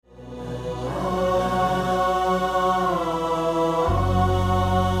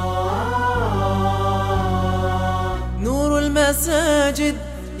المساجد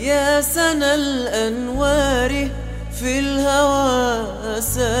يا سنا الأنوار، في الهوى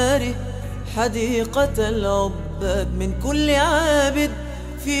ساري حديقة العباد، من كل عابد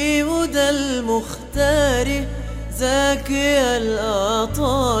في هدى المختار، زاكي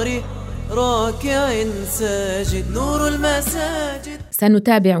الآطار راكع ساجد، نور المساجد.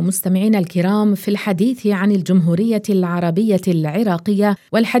 سنتابع مستمعينا الكرام في الحديث عن الجمهورية العربية العراقية،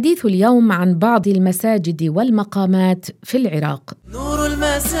 والحديث اليوم عن بعض المساجد والمقامات في العراق. نور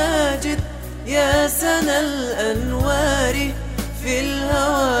المساجد يا سنا الأنوار، في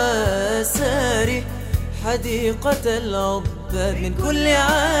الهوى ساري حديقة العباد، من كل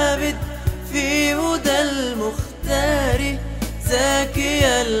عابد في هدى المختار،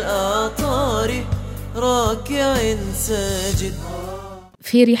 زاكي الآطار راكع ساجد.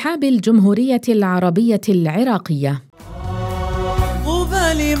 في رحاب الجمهورية العربية العراقية.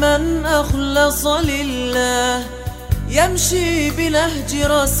 طوبى لمن أخلص لله، يمشي بنهج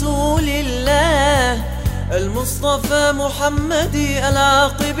رسول الله، المصطفى محمد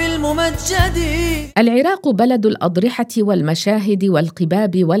العاقب الممجد. العراق بلد الأضرحة والمشاهد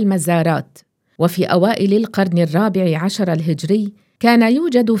والقباب والمزارات، وفي أوائل القرن الرابع عشر الهجري كان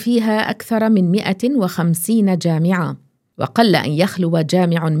يوجد فيها أكثر من 150 جامعة، وقل أن يخلو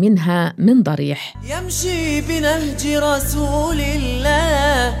جامع منها من ضريح. يمشي بنهج رسول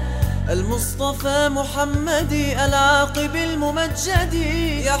الله، المصطفى محمد العاقب الممجد،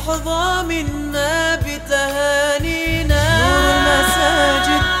 يحظى منا بتهانينا. نور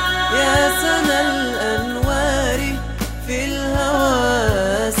المساجد يا سنا الأنوار، في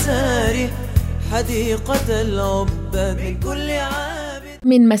الهوى ساري حديقة العباد، من كل عابد.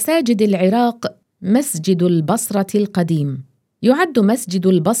 من مساجد العراق مسجد البصرة القديم. يعد مسجد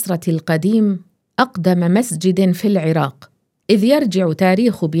البصرة القديم أقدم مسجد في العراق، إذ يرجع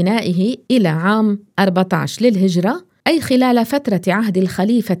تاريخ بنائه إلى عام 14 للهجرة، أي خلال فترة عهد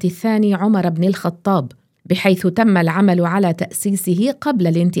الخليفة الثاني عمر بن الخطاب، بحيث تم العمل على تأسيسه قبل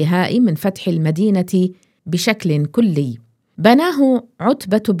الانتهاء من فتح المدينة بشكل كلي. بناه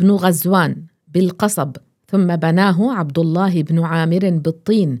عتبة بن غزوان بالقصب، ثم بناه عبد الله بن عامر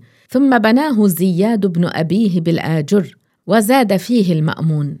بالطين، ثم بناه زياد بن أبيه بالآجر، وزاد فيه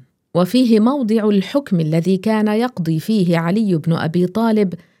المأمون، وفيه موضع الحكم الذي كان يقضي فيه علي بن أبي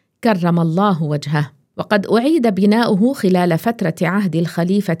طالب كرم الله وجهه. وقد أعيد بناؤه خلال فترة عهد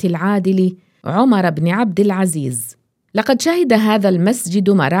الخليفة العادل عمر بن عبد العزيز. لقد شهد هذا المسجد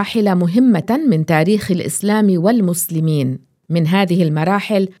مراحل مهمة من تاريخ الإسلام والمسلمين. من هذه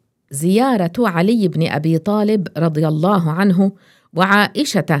المراحل زيارة علي بن أبي طالب رضي الله عنه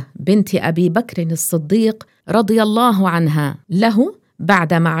وعائشة بنت أبي بكر الصديق رضي الله عنها له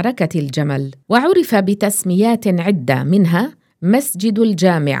بعد معركة الجمل، وعرف بتسميات عدة، منها مسجد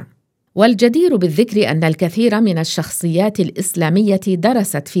الجامع. والجدير بالذكر أن الكثير من الشخصيات الإسلامية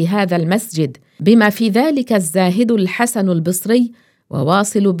درست في هذا المسجد، بما في ذلك الزاهد الحسن البصري،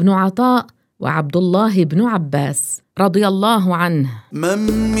 وواصل بن عطاء، وعبد الله بن عباس رضي الله عنه.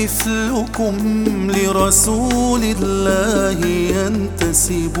 من مثلكم لرسول الله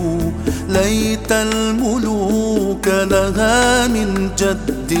ينتسب، ليت الملوك لها من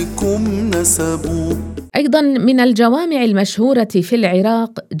جدكم نسب. أيضاً من الجوامع المشهورة في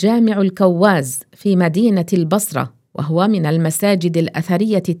العراق جامع الكواز في مدينة البصرة، وهو من المساجد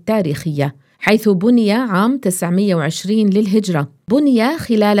الأثرية التاريخية، حيث بني عام 920 للهجرة. بني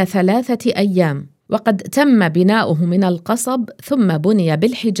خلال 3 أيام، وقد تم بناؤه من القصب، ثم بني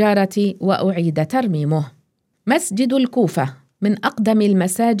بالحجارة وأعيد ترميمه. مسجد الكوفة من أقدم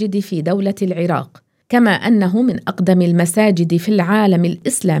المساجد في دولة العراق، كما أنه من أقدم المساجد في العالم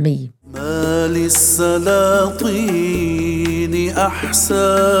الإسلامي. ما للسلاطين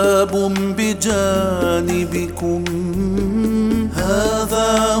أحساب بجانبكم،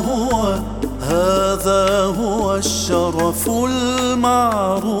 هذا هو الشرف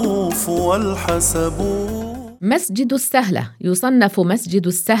المعروف والحسب. مسجد السهلة يصنف مسجد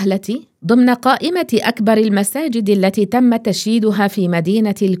السهلة ضمن قائمة أكبر المساجد التي تم تشييدها في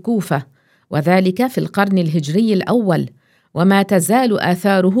مدينة الكوفة، وذلك في القرن الهجري الأول، وما تزال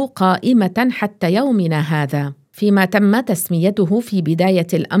آثاره قائمة حتى يومنا هذا، فيما تم تسميته في بداية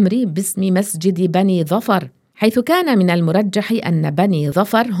الأمر باسم مسجد بني ظفر، حيث كان من المرجح أن بني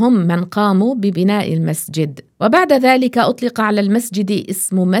ظفر هم من قاموا ببناء المسجد. وبعد ذلك أطلق على المسجد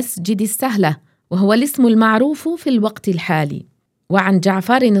اسم مسجد السهلة، وهو الاسم المعروف في الوقت الحالي. وعن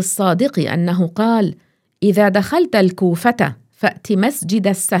جعفر الصادق أنه قال: إذا دخلت الكوفة فأت مسجد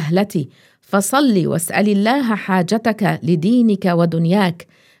السهلة، فصل واسأل الله حاجتك لدينك ودنياك،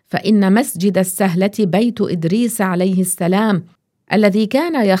 فإن مسجد السهلة بيت إدريس عليه السلام الذي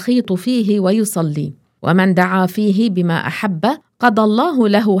كان يخيط فيه ويصلي، ومن دعا فيه بما أحب قضى الله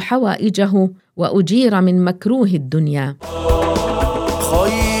له حوائجه وأجير من مكروه الدنيا.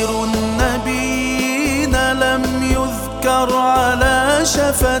 خير النبيين لم يذكر على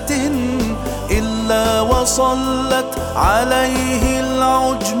شفة إلا وصلت عليه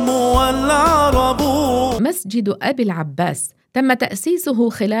العجم والعرب. مسجد أبي العباس تم تأسيسه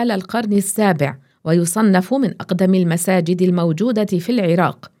خلال القرن السابع، ويصنف من أقدم المساجد الموجودة في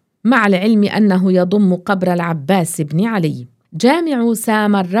العراق، مع العلم أنه يضم قبر العباس بن علي. جامع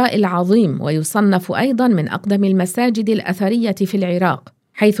سامراء العظيم ويصنف أيضاً من أقدم المساجد الأثرية في العراق،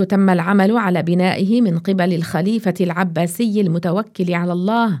 حيث تم العمل على بنائه من قبل الخليفة العباسي المتوكل على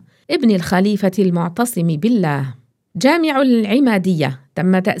الله ابن الخليفة المعتصم بالله. جامع العمادية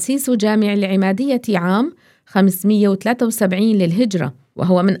تم تأسيس جامع العمادية عام 573 للهجرة،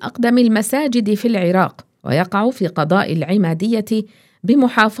 وهو من أقدم المساجد في العراق، ويقع في قضاء العمادية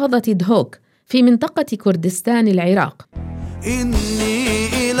بمحافظة دهوك في منطقة كردستان العراق. إني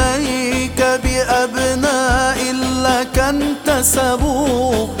إليك بأبناء لك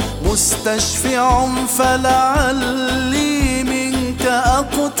انتسبوا مستشفع فلعلي منك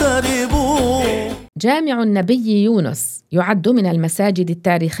أقترب. جامع النبي يونس يعد من المساجد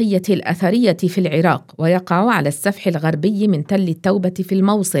التاريخية الأثرية في العراق، ويقع على السفح الغربي من تل التوبة في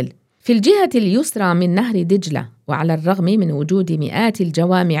الموصل في الجهة اليسرى من نهر دجلة. وعلى الرغم من وجود مئات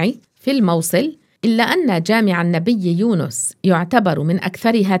الجوامع في الموصل، إلا أن جامع النبي يونس يعتبر من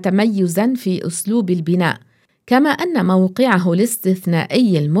أكثرها تميزاً في أسلوب البناء، كما أن موقعه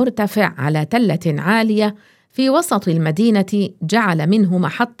الاستثنائي المرتفع على تلة عالية في وسط المدينة جعل منه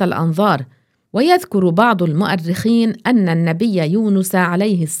محط الأنظار. ويذكر بعض المؤرخين أن النبي يونس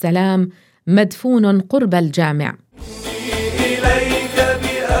عليه السلام مدفون قرب الجامع.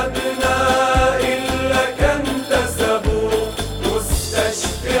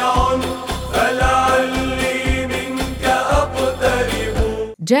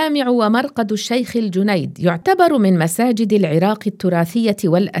 جامع ومرقد الشيخ الجنيد يعتبر من مساجد العراق التراثية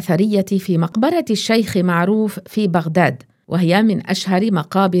والأثرية في مقبرة الشيخ معروف في بغداد، وهي من أشهر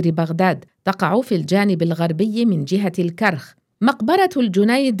مقابر بغداد، تقع في الجانب الغربي من جهة الكرخ. مقبرة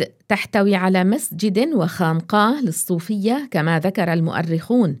الجنيد تحتوي على مسجد وخانقاه للصوفية كما ذكر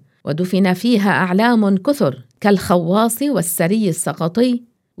المؤرخون، ودفن فيها أعلام كثر كالخواص والسري السقطي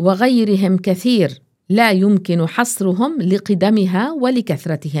وغيرهم كثير لا يمكن حصرهم لقدمها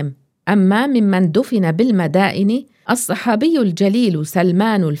ولكثرتهم. أما ممن دفن بالمدائن الصحابي الجليل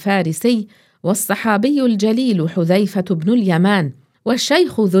سلمان الفارسي، والصحابي الجليل حذيفة بن اليمان،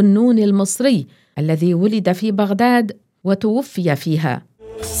 والشيخ ذو النون المصري الذي ولد في بغداد وتوفي فيها.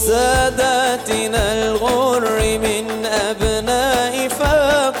 ساداتنا الغر من أبناء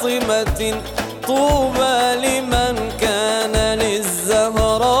فاطمة طوبى لمن كان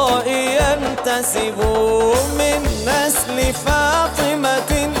للزهراء ينتسب من نسل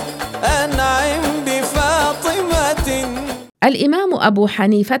فاطمة أنعم بفاطمة. الإمام أبو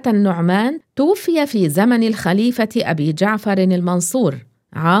حنيفة النعمان توفي في زمن الخليفة أبي جعفر المنصور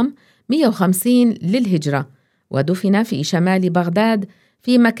عام 150 للهجرة، ودفن في شمال بغداد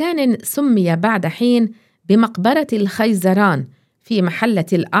في مكان سمي بعد حين بمقبرة الخيزران في محلة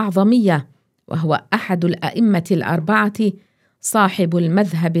الأعظمية، وهو أحد الأئمة الأربعة صاحب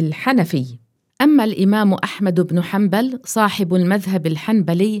المذهب الحنفي. أما الإمام أحمد بن حنبل صاحب المذهب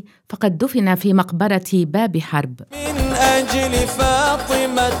الحنبلي فقد دفن في مقبرة باب حرب. من أجل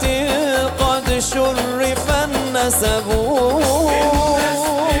فاطمة قد شرف النسب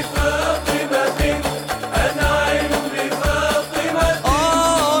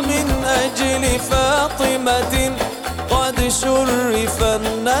قد شرف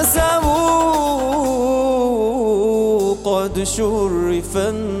النسب قد شرف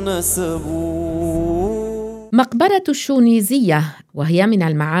النسب. مقبرة الشونيزية وهي من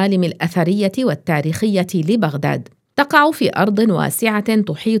المعالم الأثرية والتاريخية لبغداد، تقع في أرض واسعة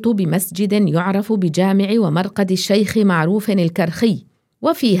تحيط بمسجد يعرف بجامع ومرقد الشيخ معروف الكرخي.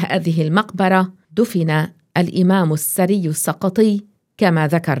 وفي هذه المقبرة دفن الإمام السري السقطي كما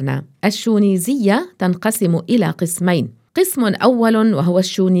ذكرنا. الشونيزية تنقسم إلى قسمين: قسم أول وهو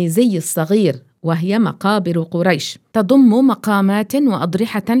الشونيزي الصغير، وهي مقابر قريش، تضم مقامات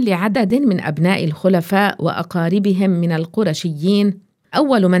وأضرحة لعدد من أبناء الخلفاء وأقاربهم من القرشيين.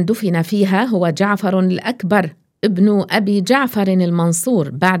 أول من دفن فيها هو جعفر الأكبر ابن أبي جعفر المنصور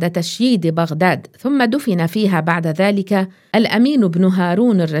بعد تشييد بغداد، ثم دفن فيها بعد ذلك الأمين بن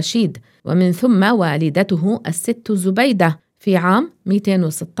هارون الرشيد، ومن ثم والدته الست زبيدة في عام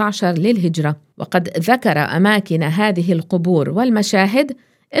 216 للهجرة. وقد ذكر أماكن هذه القبور والمشاهد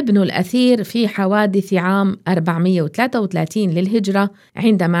ابن الأثير في حوادث عام 433 للهجرة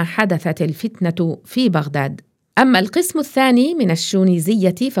عندما حدثت الفتنة في بغداد. أما القسم الثاني من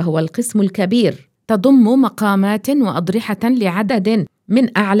الشونيزية فهو القسم الكبير، تضم مقامات وأضرحة لعدد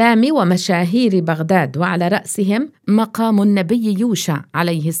من أعلام ومشاهير بغداد، وعلى رأسهم مقام النبي يوشع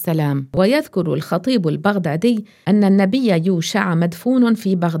عليه السلام. ويذكر الخطيب البغدادي أن النبي يوشع مدفون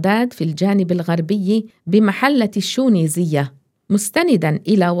في بغداد في الجانب الغربي بمحلة الشونيزية، مستنداً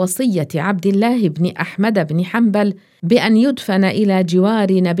إلى وصية عبد الله بن أحمد بن حنبل بأن يدفن إلى جوار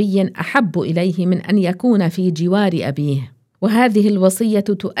نبي أحب إليه من أن يكون في جوار أبيه. وهذه الوصية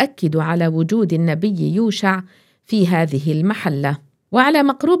تؤكد على وجود النبي يوشع في هذه المحلة. وعلى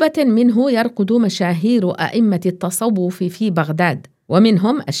مقربة منه يرقد مشاهير أئمة التصوف في بغداد،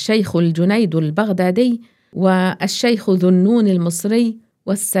 ومنهم الشيخ الجنيد البغدادي والشيخ ذو النون المصري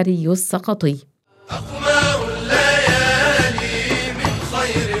والسري السقطي. أقمار الليالي من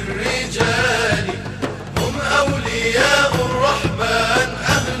خير الرجال، هم أولياء الرحمن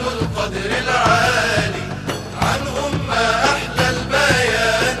أهل القدر العالي، عنهم ما أحلى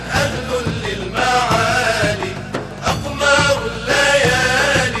البيان أهل للمعالي. أقمار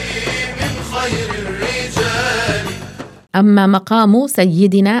الليالي من خير الرجال. أما مقام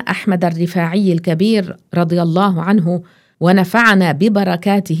سيدنا أحمد الرفاعي الكبير رضي الله عنه ونفعنا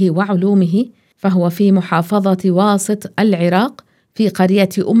ببركاته وعلومه، فهو في محافظة واسط العراق في قرية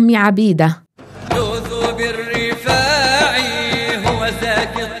أم عبيدة. لوذ بالرفاعي هو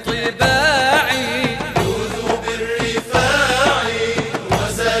ذاك الطباعي، لوذ بالرفاعي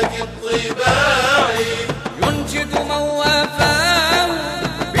وذاك الطباعي، ينجد من وافاه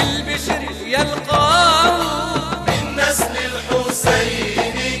بالبشر يلقاه، من نسل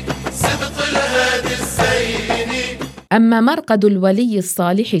الحسين سبط الهادي الزين. أما مرقد الولي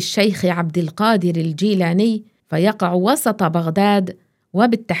الصالح الشيخ عبد القادر الجيلاني فيقع وسط بغداد،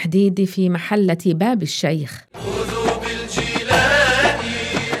 وبالتحديد في محلة باب الشيخ. خذوا بالجيلاني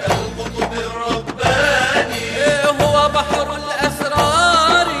القطب الرباني، هو بحر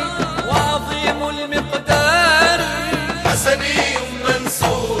الأسرار وعظيم المقدار، حسني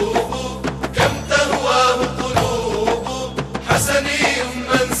منسوب كم تهواه قلوب، حسني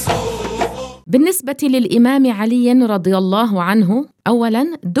منسوب. بالنسبة للإمام علي رضي الله عنه،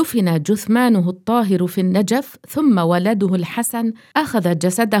 أولاً دفن جثمانه الطاهر في النجف، ثم ولده الحسن أخذ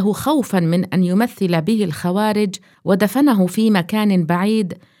جسده خوفاً من أن يمثل به الخوارج ودفنه في مكان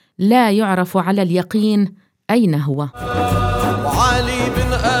بعيد لا يعرف على اليقين أين هو. وعلي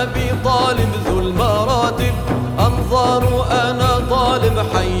بن أبي طالب ذو المراتب، أنظار أنا طالب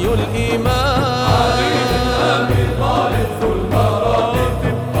حي الإمام. علي بن أبي طالب ذو المراتب،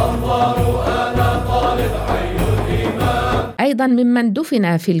 أنظار أنا طالب حي الإمام. أيضاً ممن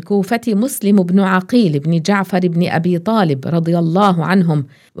دفن في الكوفة مسلم بن عقيل بن جعفر بن أبي طالب رضي الله عنهم،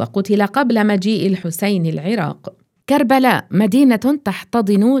 وقتل قبل مجيء الحسين العراق. كربلاء مدينة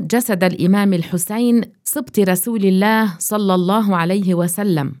تحتضن جسد الإمام الحسين سبط رسول الله صلى الله عليه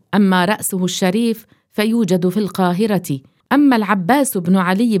وسلم، أما رأسه الشريف فيوجد في القاهرة. أما العباس بن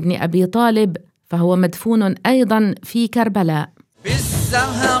علي بن أبي طالب فهو مدفون أيضاً في كربلاء.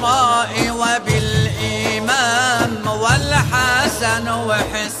 بالزهراء وبالإمام والحسن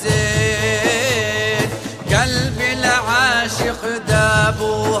وحسين، قلب العاشق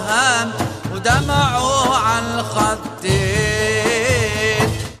دابوهام ودمعوا عن الخدين.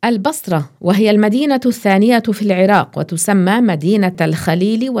 البصرة وهي المدينة الثانية في العراق، وتسمى مدينة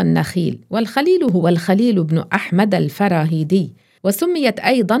الخليل والنخيل، والخليل هو الخليل بن أحمد الفراهيدي، وسميت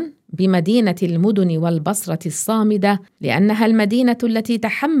أيضاً بمدينة المدن والبصرة الصامدة لأنها المدينة التي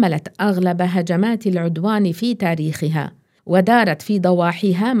تحملت أغلب هجمات العدوان في تاريخها، ودارت في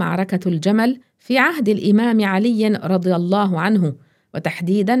ضواحيها معركة الجمل في عهد الإمام علي رضي الله عنه،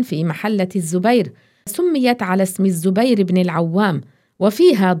 وتحديداً في محلة الزبير، سميت على اسم الزبير بن العوام،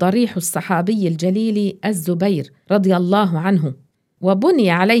 وفيها ضريح الصحابي الجليل الزبير رضي الله عنه،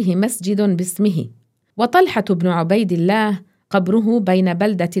 وبني عليه مسجد باسمه. وطلحة بن عبيد الله قبره بين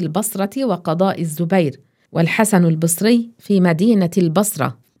بلدة البصرة وقضاء الزبير، والحسن البصري في مدينة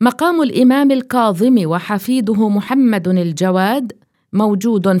البصرة. مقام الإمام الكاظم وحفيده محمد الجواد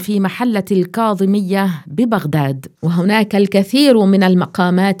موجود في محلة الكاظمية ببغداد، وهناك الكثير من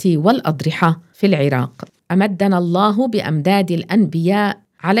المقامات والأضرحة في العراق. أمدنا الله بأمداد الأنبياء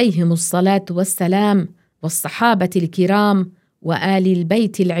عليهم الصلاة والسلام، والصحابة الكرام، وآل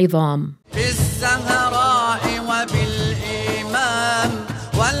البيت العظام. بالزهراء وبالإمام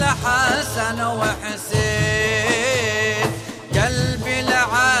والحسن وحسين، قلب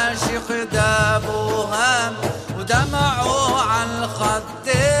العاشق دابوهام ودمعوا عن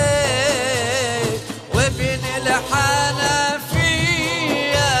الخدين، وابن الحنفية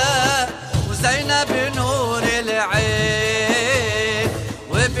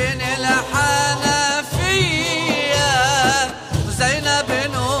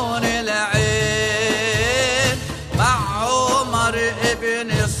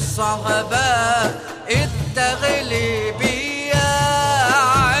للصحبة التغليبية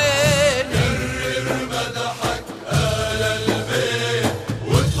عين. كرر مدحك آل البيت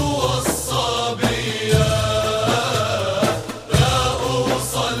وتوصى بيا، لا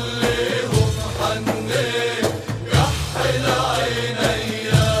أصليهم حنين كحل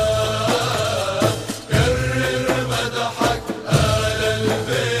عينيا. كرر مدحك آل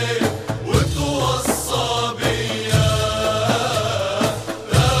البيت وتوصى بيا،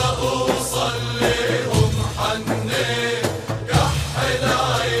 لا أصليهم حنين كحل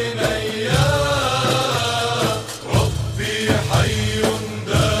عينيا. ربي حي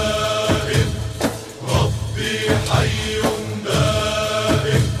دائم، ربي حي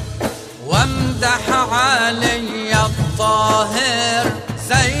دائم. وامدح علي الطاهر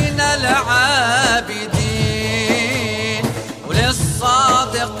زين العابدين،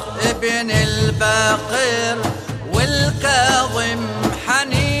 وللصادق ابن الباقر والكاظم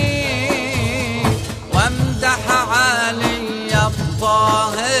حنين. وامدح علي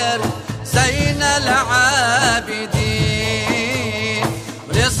الطاهر زين العابدين،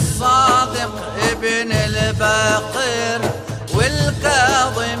 وللصادق ابن الباقر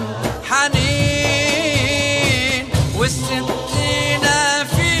والكاظم حنين. والستين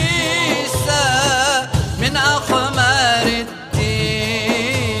فيسا من أقمار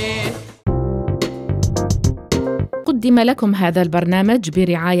الدين. قدم لكم هذا البرنامج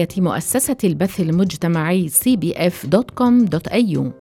برعاية مؤسسة البث المجتمعي cbf.com.au.